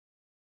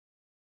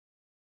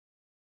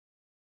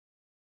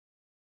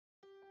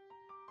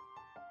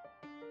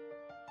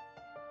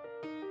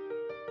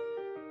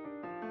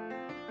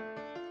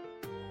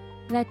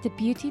Let the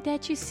beauty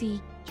that you see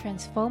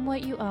transform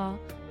what you are.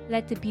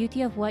 Let the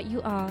beauty of what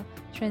you are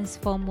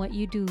transform what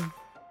you do.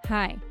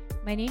 Hi,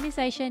 my name is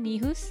Aisha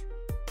Nihus.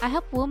 I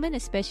help women,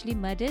 especially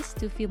mothers,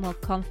 to feel more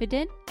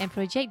confident and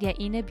project their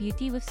inner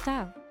beauty with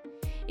style.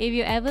 If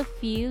you ever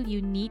feel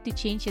you need to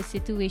change your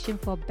situation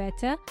for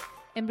better,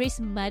 embrace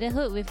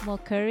motherhood with more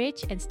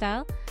courage and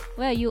style,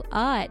 well, you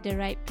are at the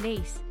right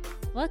place.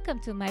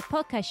 Welcome to my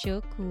podcast show,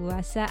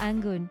 Kuasa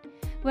Anggun,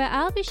 where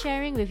I'll be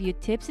sharing with you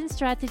tips and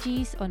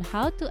strategies on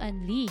how to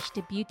unleash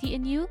the beauty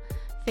in you,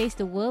 face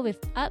the world with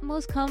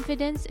utmost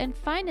confidence, and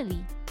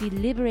finally be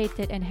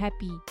liberated and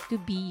happy to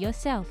be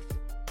yourself.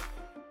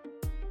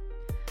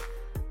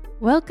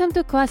 Welcome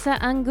to Kuasa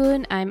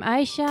Anggun. I'm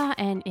Aisha,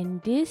 and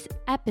in this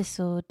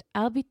episode,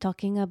 I'll be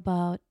talking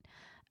about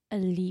a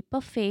leap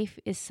of faith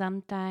is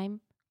sometimes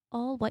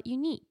all what you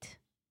need.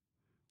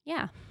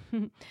 Yeah.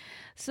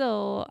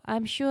 So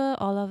I'm sure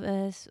all of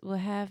us will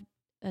have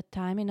a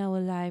time in our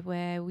life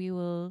where we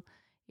will,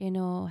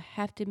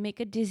 have to make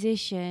a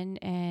decision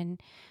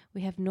and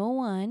we have no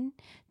one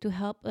to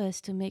help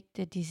us to make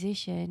the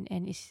decision,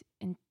 and it's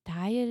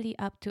entirely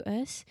up to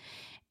us.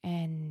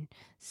 And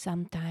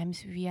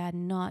sometimes we are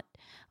not,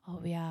 or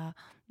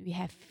we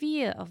have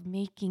fear of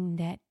making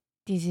that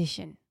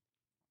decision.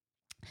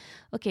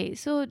 Okay,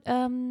 so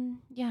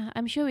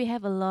I'm sure we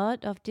have a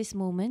lot of these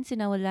moments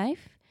in our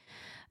life.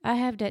 I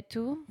have that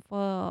too.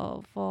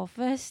 For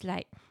first,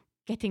 like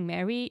getting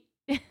married,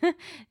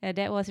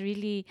 that was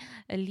really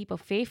a leap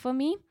of faith for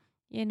me.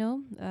 We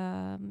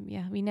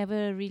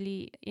never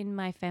really in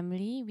my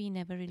family we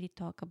never really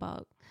talk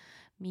about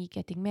me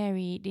getting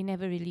married. They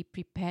never really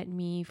prepared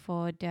me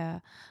for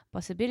the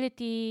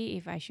possibility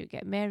if I should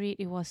get married.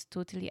 It was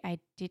totally I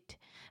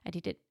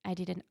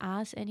didn't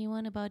ask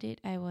anyone about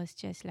it. I was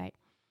just like,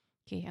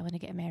 okay, I want to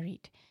get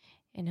married,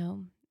 you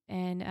know.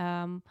 And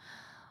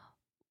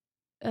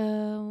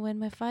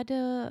when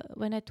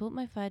I told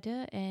my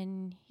father,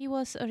 and he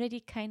was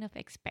already kind of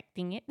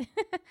expecting it.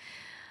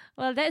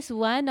 Well, that's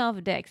one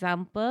of the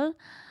example.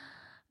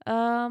 There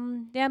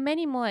are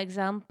many more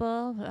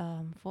example.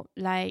 For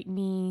like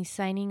me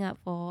signing up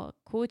for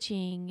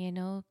coaching,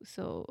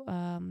 so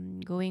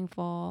going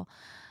for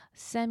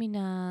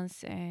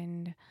seminars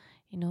and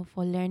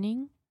for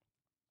learning.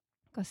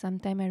 Because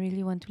sometimes I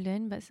really want to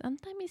learn, but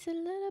sometimes it's a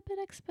little bit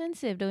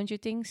expensive, don't you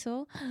think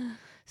so?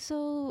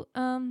 So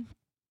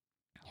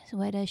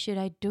whether should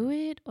I do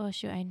it or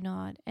should I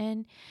not?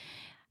 And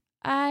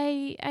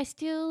I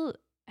still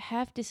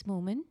have this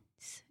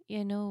moments,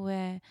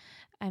 where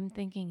I'm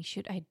thinking,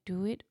 should I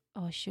do it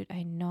or should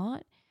I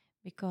not?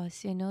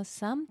 Because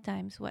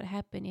sometimes what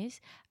happen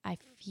is I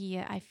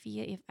fear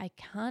if I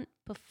can't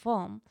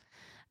perform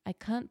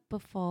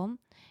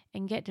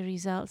and get the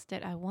results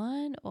that I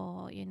want,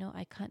 or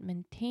I can't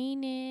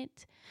maintain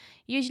it.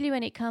 Usually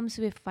when it comes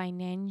with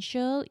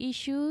financial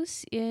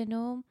issues,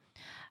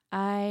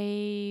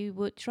 I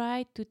would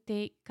try to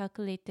take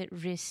calculated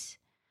risks,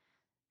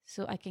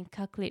 so I can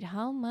calculate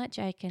how much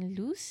I can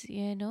lose,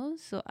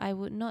 so I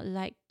would not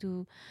like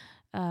to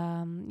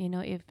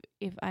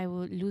if I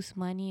would lose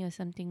money or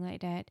something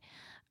like that,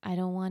 I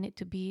don't want it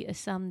to be a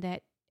sum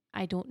that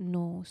I don't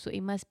know, so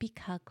it must be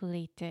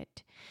calculated.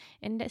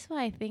 And that's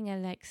why I think I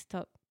like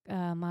stock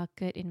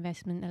market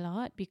investment a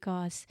lot,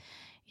 because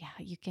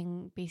you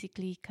can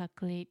basically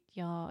calculate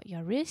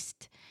your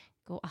risk,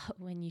 go out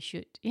when you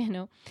should.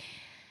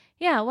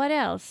 What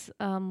else?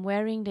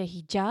 Wearing the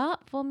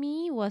hijab for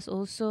me was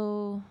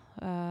also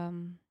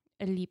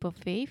a leap of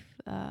faith.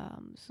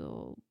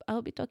 So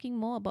I'll be talking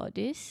more about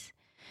this,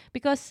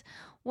 because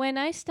when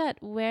I start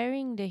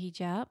wearing the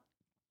hijab,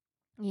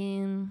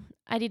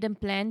 I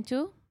didn't plan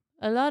to.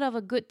 A lot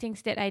of good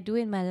things that I do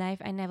in my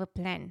life, I never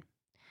plan.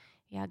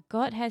 Yeah,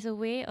 God has a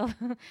way of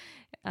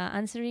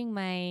answering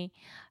my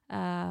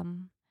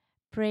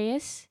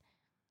prayers,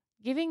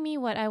 giving me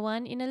what I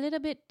want in a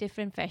little bit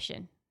different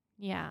fashion.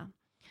 Yeah.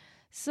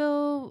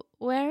 So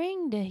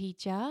wearing the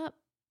hijab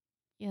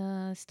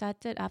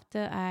started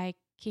after I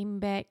came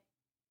back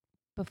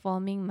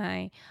performing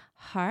my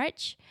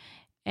Hajj.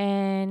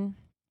 And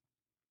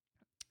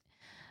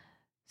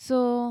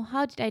so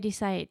how did I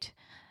decide?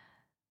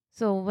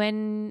 So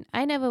when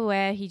I never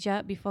wear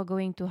hijab before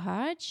going to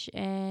Hajj,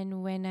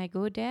 and when I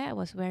go there, I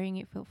was wearing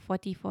it for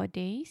 44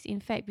 days.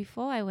 In fact,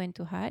 before I went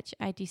to Hajj,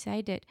 I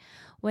decided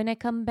when I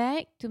come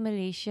back to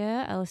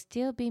Malaysia, I'll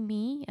still be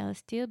me. I'll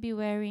still be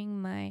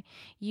wearing my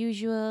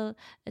usual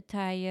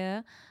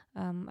attire.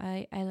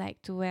 I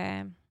like to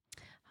wear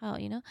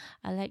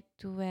I like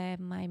to wear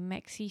my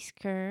maxi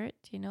skirt,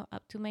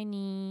 up to my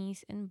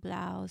knees, and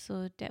blouse.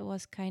 So that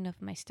was kind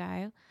of my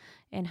style,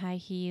 and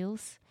high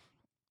heels.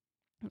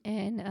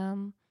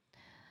 And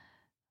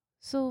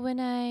so when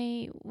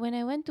I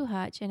went to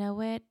Hajj and I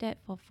wear that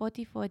for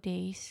 44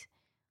 days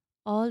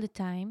all the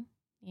time,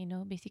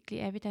 basically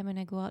every time when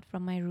I go out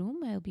from my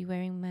room, I'll be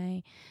wearing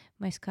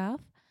my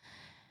scarf.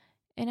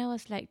 And I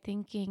was like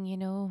thinking,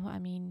 I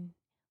mean,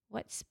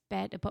 what's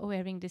bad about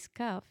wearing this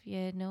scarf?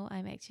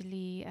 I'm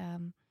actually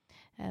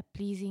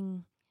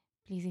pleasing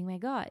my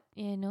God,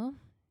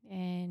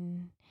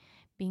 and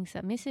being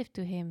submissive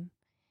to Him.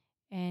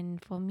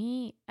 And for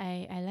me,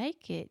 I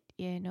like it,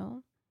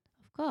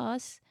 Of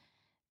course,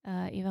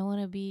 if I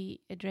want to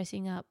be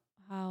dressing up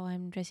how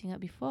I'm dressing up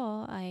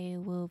before, I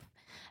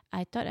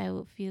thought I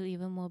would feel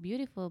even more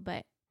beautiful.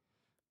 But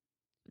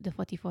the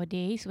 44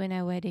 days when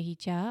I wear the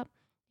hijab,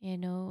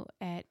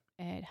 at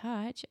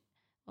Hajj,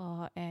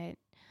 or at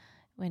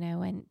when I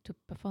went to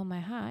perform my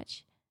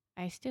Hajj,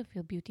 I still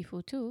feel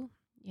beautiful too,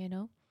 you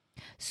know.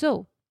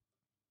 So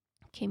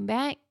came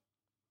back,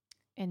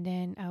 and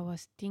then I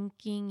was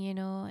thinking,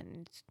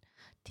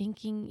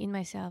 thinking in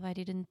myself. I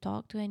didn't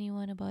talk to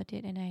anyone about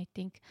it, and I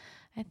think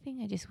I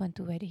just want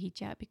to wear the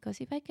hijab,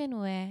 because if I can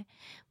wear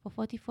for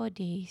 44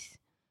 days,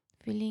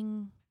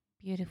 feeling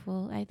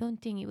beautiful, I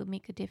don't think it would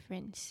make a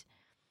difference.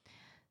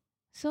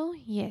 So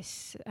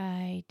yes,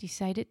 I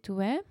decided to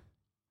wear,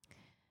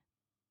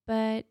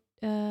 but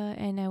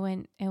and I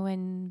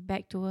went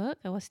back to work.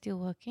 I was still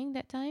working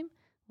that time.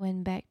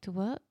 Went back to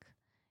work,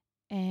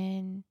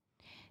 and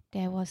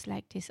there was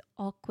like this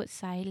awkward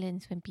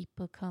silence when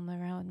people come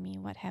around me.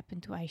 What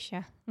happened to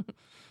Aisha?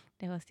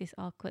 There was this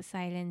awkward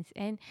silence,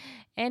 and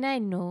I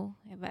know,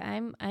 but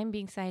I'm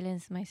being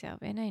silenced myself,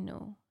 and I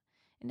know.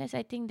 And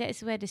I think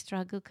that's where the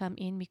struggle come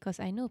in, because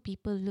I know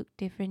people look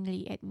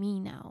differently at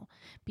me now.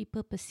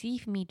 People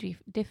perceive me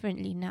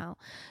differently now.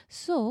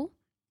 So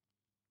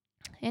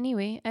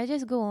anyway, I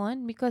just go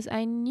on, because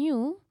I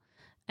knew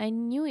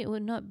it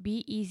would not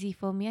be easy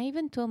for me. I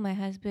even told my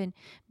husband,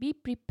 be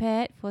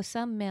prepared for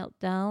some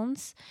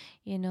meltdowns,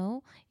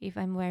 if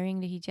I'm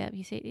wearing the hijab.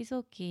 He said, it's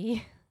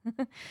okay.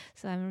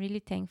 So I'm really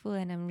thankful,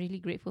 and I'm really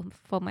grateful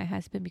for my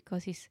husband,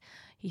 because he's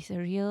a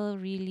real,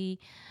 really,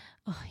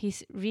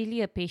 he's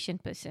really a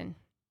patient person.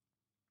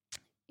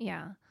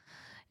 Yeah.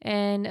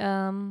 And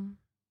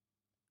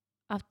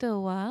after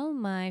a while,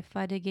 my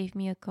father gave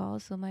me a call.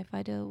 So my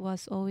father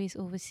was always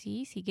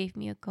overseas. He gave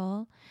me a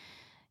call,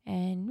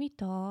 and we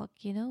talk,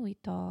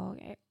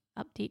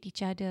 update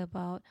each other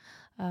about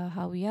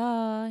how we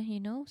are,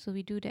 so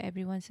we do that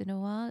every once in a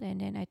while.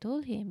 And then I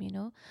told him,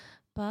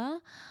 Pa,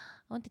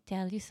 I want to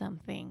tell you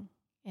something.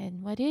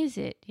 And what is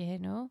it?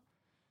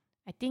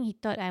 I think he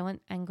thought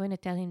I'm going to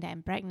tell him that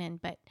I'm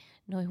pregnant, but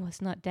no, it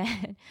was not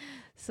that.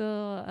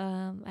 So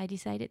I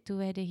decided to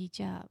wear the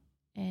hijab,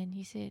 and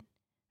he said,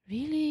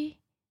 really,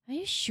 are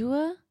you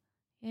sure?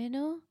 you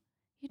know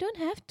you don't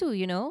have to.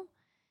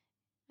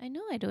 I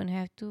know I don't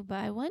have to, but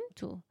I want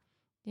to.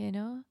 You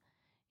know,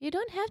 you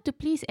don't have to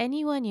please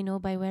anyone,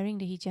 by wearing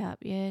the hijab.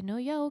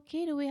 You're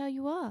okay the way how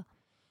you are.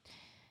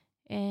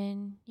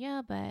 And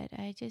yeah, but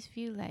I just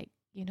feel like,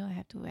 I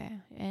have to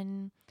wear.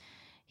 And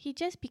he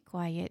just be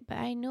quiet. But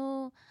I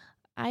know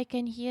I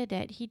can hear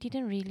that he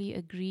didn't really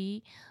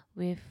agree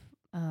with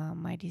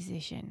my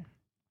decision.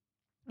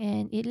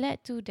 And it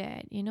led to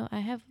that,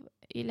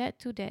 it led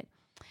to that.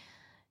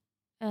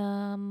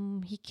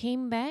 He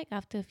came back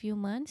after a few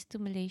months to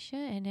Malaysia,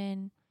 and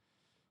then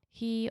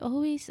he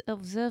always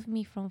observed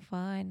me from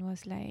far and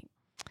was like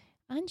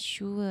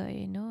unsure,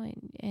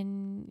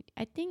 and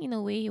I think in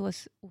a way he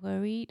was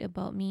worried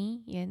about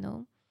me.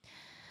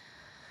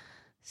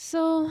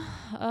 So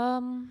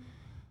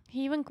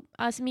he even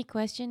asked me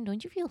question,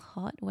 don't you feel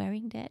hot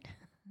wearing that?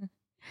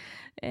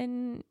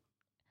 And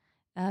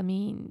I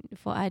mean,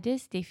 for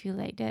others they feel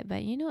like that,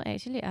 but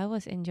actually I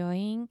was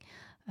enjoying.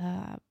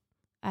 uh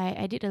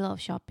I did a lot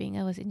of shopping.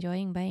 I was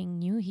enjoying buying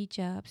new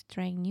hijabs,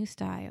 trying new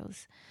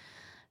styles.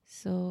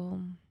 So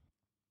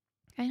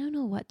I don't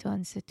know what to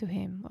answer to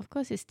him. Of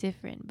course, it's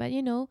different. But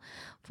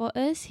for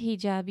us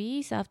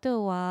hijabis, after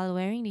a while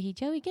wearing the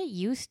hijab, we get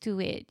used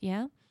to it.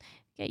 Yeah,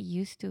 get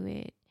used to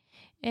it.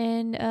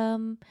 And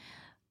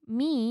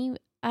me,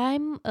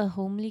 I'm a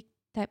homely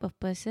type of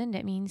person.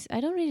 That means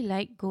I don't really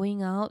like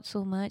going out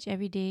so much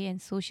every day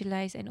and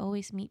socialize and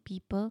always meet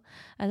people.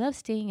 I love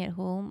staying at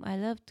home. I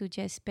love to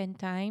just spend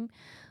time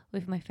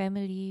with my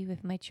family,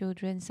 with my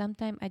children.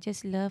 Sometimes I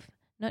just love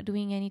not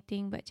doing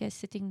anything but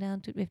just sitting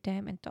down with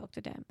them and talk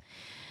to them.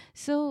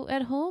 So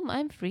at home,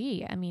 I'm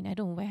free. I mean, I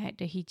don't wear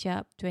the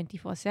hijab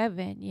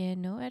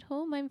 24/7. At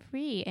home, I'm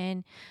free.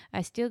 And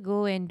I still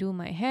go and do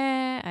my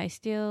hair. I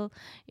still,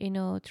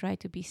 try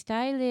to be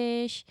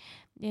stylish.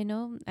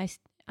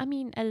 I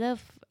mean, I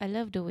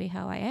love the way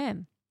how I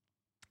am.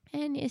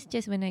 And it's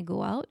just when I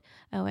go out,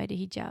 I wear the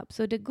hijab.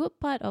 So the good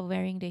part of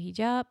wearing the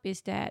hijab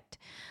is that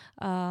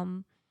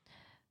um,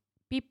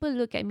 people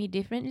look at me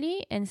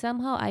differently, and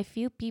somehow I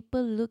feel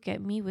people look at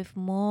me with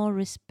more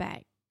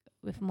respect.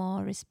 With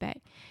more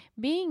respect.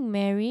 Being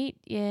married,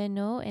 and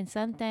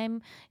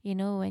sometimes,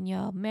 when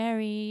you're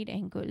married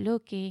and good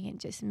looking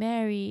and just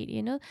married,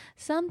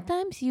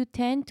 sometimes you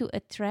tend to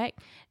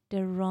attract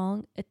the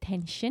wrong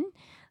attention.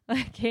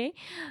 Okay.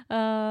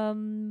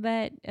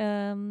 But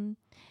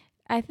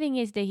I think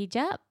it's the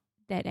hijab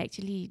that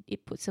actually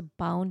it puts a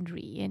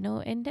boundary, and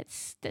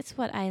that's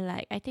what I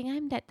like. I think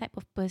I'm that type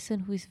of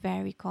person who is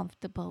very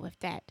comfortable with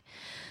that.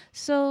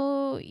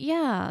 So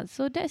yeah,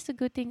 so that's the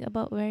good thing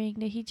about wearing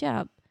the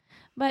hijab.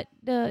 But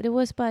the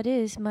worst part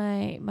is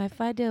my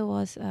father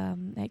was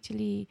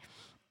actually,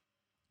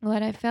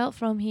 what I felt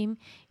from him,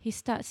 he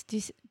starts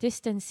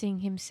distancing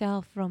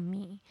himself from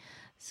me.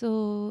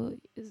 So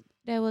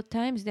there were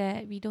times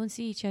that we don't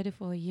see each other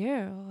for a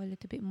year or a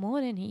little bit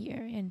more than a year,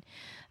 and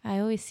I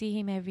always see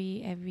him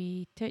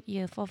every third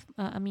year,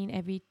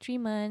 every 3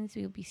 months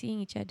we'll be seeing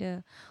each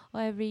other,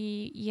 or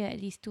every year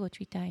at least 2 or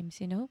 3 times.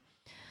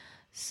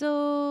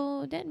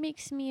 So that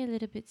makes me a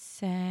little bit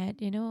sad,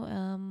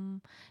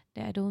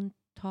 that I don't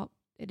talk.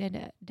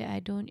 That I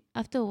don't.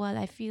 After a while,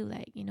 I feel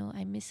like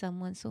I miss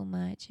someone so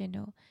much,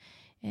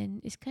 and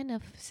it's kind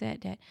of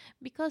sad that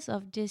because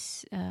of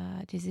this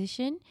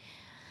decision,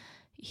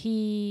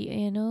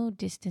 he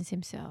distanced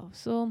himself.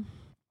 So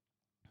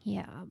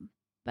yeah,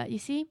 but you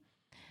see,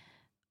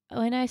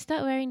 when I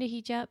start wearing the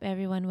hijab,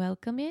 everyone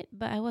welcome it,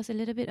 but I was a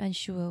little bit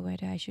unsure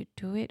whether I should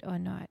do it or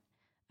not.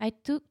 I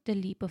took the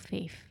leap of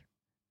faith.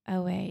 I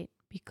wear it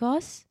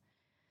because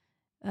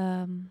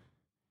um,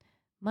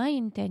 my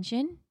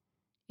intention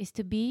is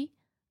to be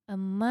a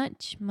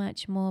much,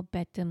 much more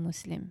better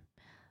Muslim.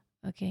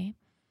 Okay.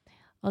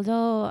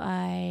 Although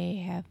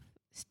I have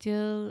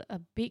still a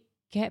big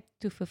gap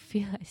to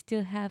fulfill, I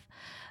still have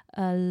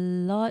a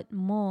lot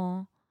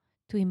more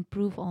to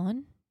improve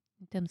on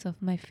in terms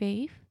of my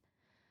faith.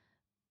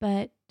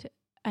 But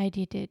I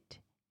did it,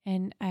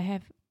 and I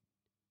have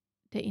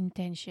the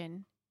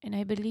intention, and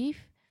I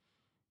believe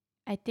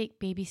I take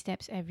baby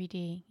steps every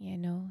day.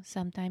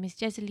 Sometimes it's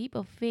just a leap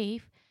of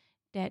faith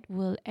that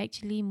will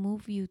actually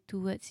move you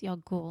towards your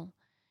goal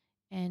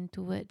and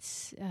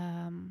towards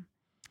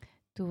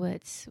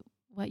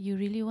what you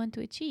really want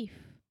to achieve.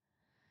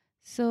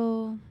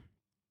 So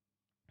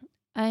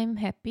I'm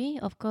happy.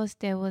 Of course,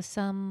 there was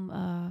some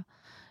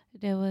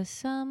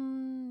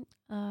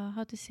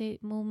how to say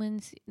it,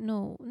 moments.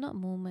 No, not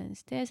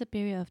moments. There's a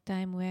period of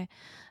time where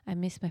I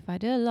miss my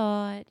father a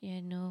lot,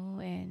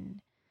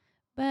 and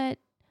but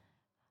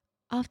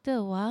after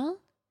a while,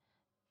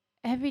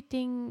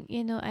 everything,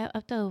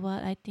 after a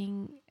while, I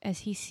think as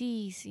he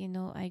sees,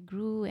 I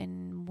grew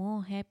and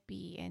more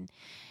happy, and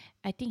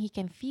I think he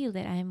can feel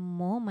that I'm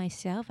more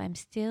myself. I'm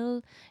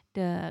still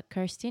the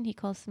Kirsten. He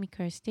calls me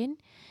Kirsten,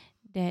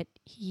 that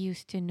he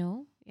used to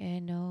know,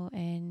 and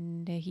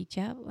the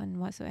hijab and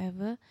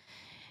whatsoever.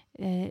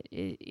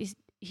 Is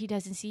he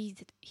doesn't see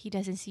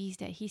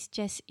that he's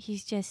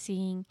just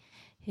seeing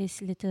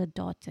his little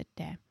daughter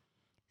there.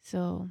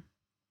 So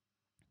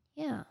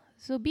yeah,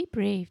 so be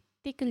brave.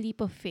 Take a leap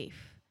of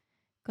faith,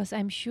 because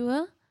I'm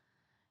sure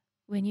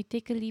when you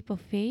take a leap of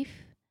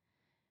faith,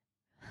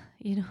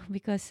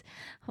 because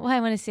what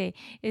I want to say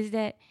is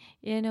that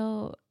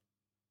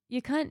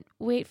you can't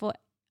wait for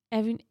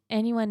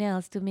anyone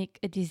else to make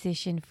a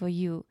decision for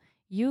you.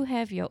 You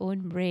have your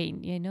own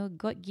brain.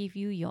 God gave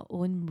you your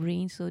own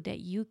brain so that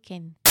you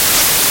can.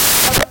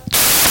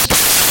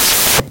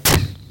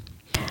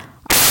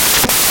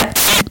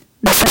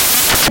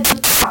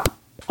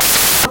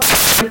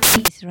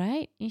 Peace,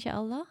 right?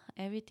 Inshallah,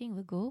 everything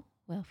will go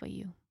well for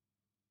you.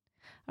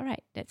 All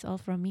right, that's all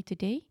from me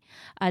today.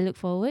 I look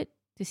forward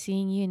to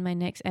seeing you in my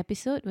next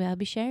episode, where I'll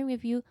be sharing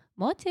with you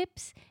more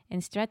tips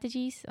and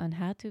strategies on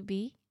how to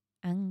be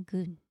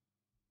anggun.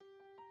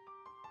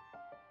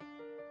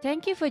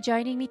 Thank you for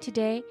joining me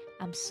today.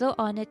 I'm so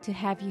honored to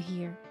have you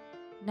here.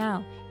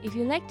 Now, if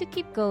you like to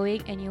keep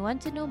going and you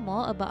want to know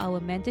more about our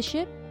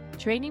mentorship,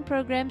 training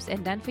programs,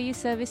 and done for you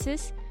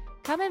services,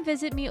 come and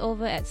visit me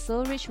over at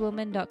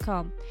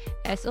soulrichwoman.com.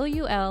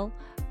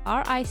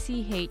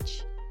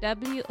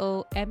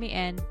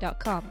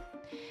 SOULRICHWOMAN.com.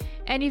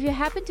 And if you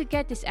happen to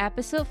get this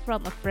episode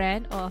from a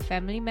friend or a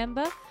family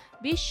member,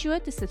 be sure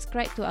to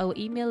subscribe to our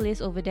email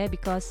list over there,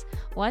 because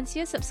once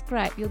you're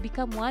subscribed, you'll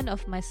become one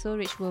of my Soul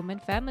Rich Woman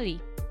family.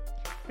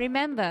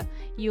 Remember,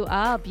 you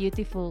are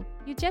beautiful.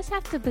 You just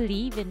have to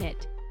believe in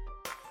it.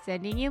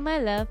 Sending you my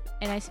love,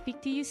 and I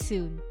speak to you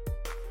soon.